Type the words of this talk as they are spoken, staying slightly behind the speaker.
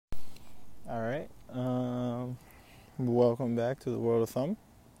All right. Welcome back to the World of Thumb.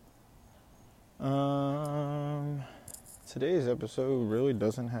 Today's episode really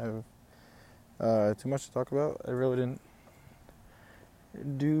doesn't have too much to talk about. I really didn't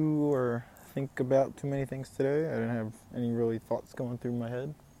do or think about too many things today. I didn't have any really thoughts going through my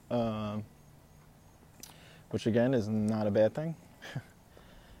head, which again is not a bad thing.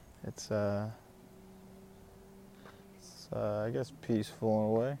 It's I guess peaceful in a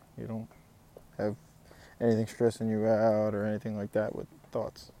way. You don't have anything stressing you out or anything like that with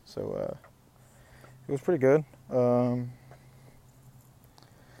thoughts. So it was pretty good.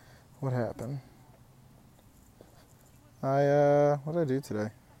 What happened? What did I do today?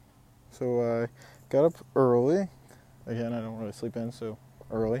 So I got up early. Again, I don't really sleep in, so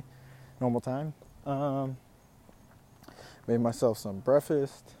early, normal time. Made myself some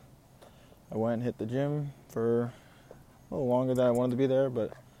breakfast. I went and hit the gym for a little longer than I wanted to be there,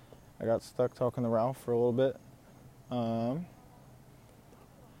 but I got stuck talking to Ralph for a little bit. And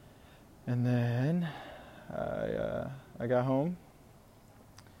then I got home.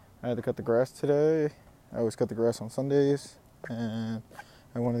 I had to cut the grass today. I always cut the grass on Sundays, and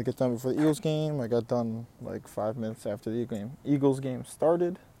I wanted to get done before the Eagles game. I got done like 5 minutes after the Eagles game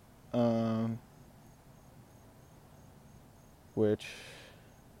started, which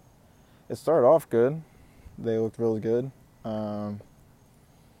it started off good. They looked really good,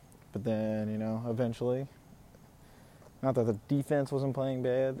 but then eventually, not that the defense wasn't playing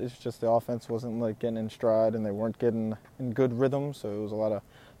bad, it's just the offense wasn't like getting in stride, and they weren't getting in good rhythm, so it was a lot of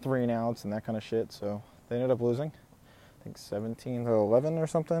 3 and outs and that kind of shit. So they ended up losing, I think 17-11 or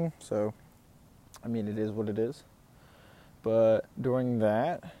something. So I mean, it is what it is. But during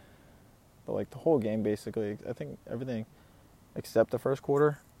that, the whole game basically, I think everything except the first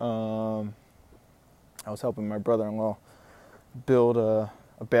quarter, I was helping my brother-in-law build a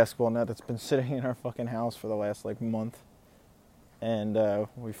basketball net that's been sitting in our fucking house for the last month. And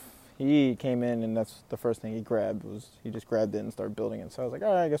he came in, and that's the first thing he grabbed. He just grabbed it and started building it. So I was like,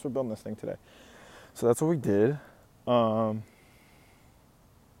 all right, I guess we're building this thing today. So that's what we did. But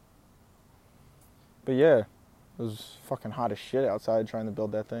yeah, it was fucking hot as shit outside trying to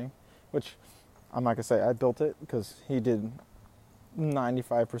build that thing, which I'm not gonna say I built it, because he did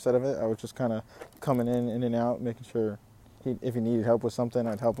 95% of it. I was just kind of coming in and out, making sure if he needed help with something,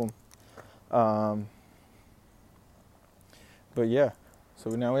 I'd help him. But yeah,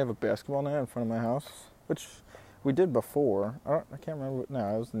 so now we have a basketball net in front of my house, which we did before. I can't remember.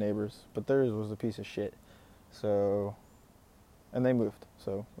 No, it was the neighbors, but theirs was a piece of shit. So, and they moved,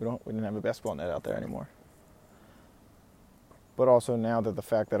 so we didn't have a basketball net out there anymore. But also now that the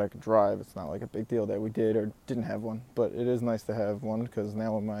fact that I could drive, it's not like a big deal that we did or didn't have one. But it is nice to have one, because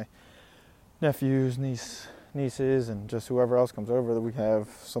now with my nephews, nieces, and just whoever else comes over, that we have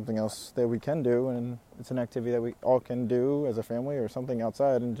something else that we can do, and it's an activity that we all can do as a family, or something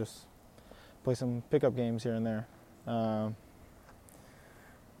outside, and just play some pickup games here and there.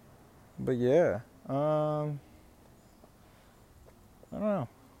 But yeah, I don't know.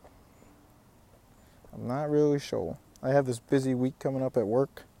 I'm not really sure. I have this busy week coming up at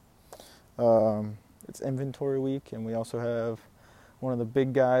work. It's inventory week, and we also have one of the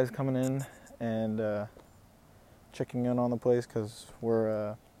big guys coming in and checking in on the place, because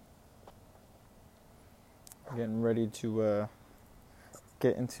we're getting ready to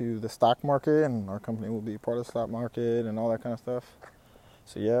get into the stock market, and our company will be part of the stock market and all that kind of stuff.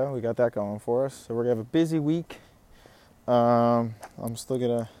 So yeah, we got that going for us. So we're going to have a busy week. I'm still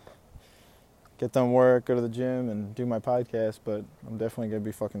going to get done work, go to the gym, and do my podcast, but I'm definitely going to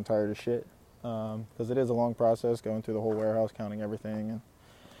be fucking tired as shit, because it is a long process going through the whole warehouse, counting everything, and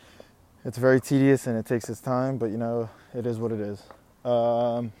it's very tedious and it takes its time, but it is what it is.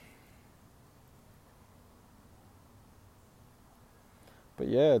 But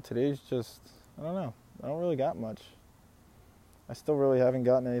yeah, today's just, I don't know. I don't really got much. I still really haven't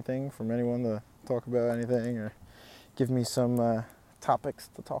gotten anything from anyone to talk about anything or give me some topics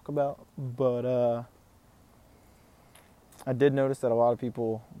to talk about. But I did notice that a lot of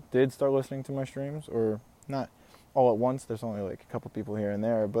people did start listening to my streams, or not all at once. There's only a couple people here and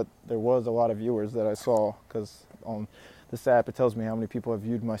there, but there was a lot of viewers that I saw, because on this app it tells me how many people have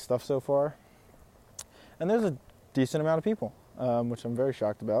viewed my stuff so far. And there's a decent amount of people, which I'm very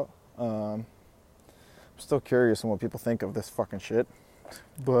shocked about. I'm still curious on what people think of this fucking shit.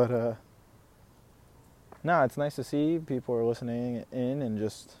 But it's nice to see people are listening in and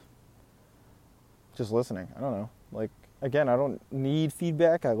just listening. I don't know. Again, I don't need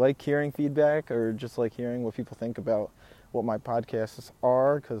feedback. I like hearing feedback, or just like hearing what people think about what my podcasts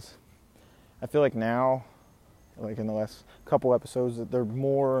are, because I feel like now, in the last couple episodes, that they're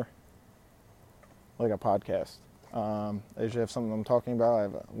more like a podcast. I usually have something I'm talking about. I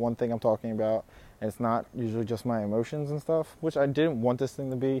have one thing I'm talking about, and it's not usually just my emotions and stuff, which I didn't want this thing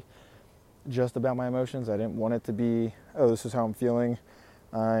to be just about my emotions. I didn't want it to be, oh, this is how I'm feeling.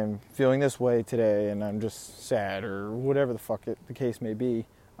 I'm feeling this way today, and I'm just sad, or whatever the fuck the case may be.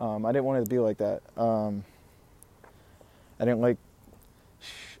 I didn't want it to be like that. I didn't like,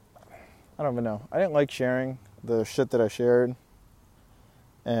 I don't even know. I didn't like sharing the shit that I shared,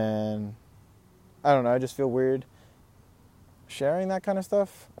 and I don't know. I just feel weird sharing that kind of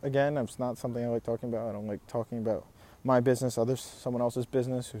stuff. Again, it's not something I like talking about. I don't like talking about my business, someone else's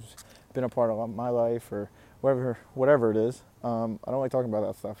business who's been a part of my life or whatever it is. I don't like talking about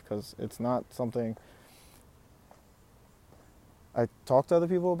that stuff because it's not something I talk to other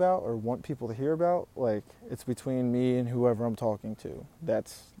people about or want people to hear about. Like, it's between me and whoever I'm talking to.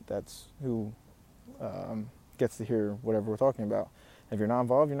 That's who gets to hear whatever we're talking about. If you're not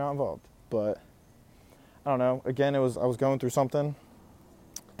involved, you're not involved. But I don't know. Again, I was going through something,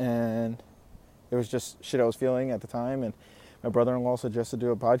 and it was just shit I was feeling at the time. And my brother-in-law suggested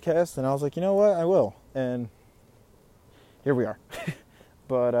do a podcast, and I was like, you know what, I will. And here we are.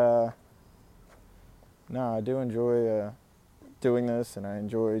 But no, I do enjoy doing this, and I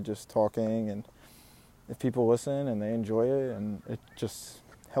enjoy just talking. And if people listen and they enjoy it, and it just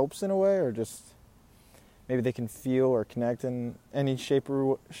helps in a way, or just maybe they can feel or connect in any shape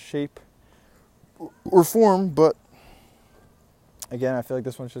or form. But again, I feel like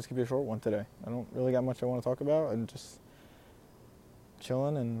this one's just gonna be a short one today. I don't really got much I want to talk about, and just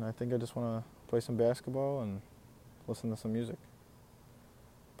chilling. And I think I just want to play some basketball and listen to some music.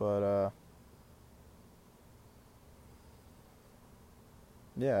 But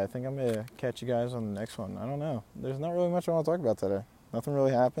yeah, I think I'm gonna catch you guys on the next one. I don't know. There's not really much I want to talk about today. Nothing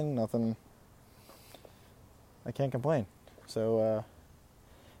really happened. Nothing. I can't complain. So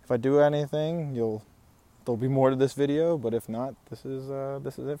if I do anything, there'll be more to this video. But if not, this is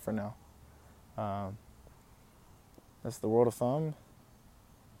it for now. That's the World of Thumb,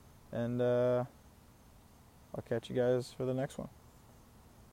 and I'll catch you guys for the next one.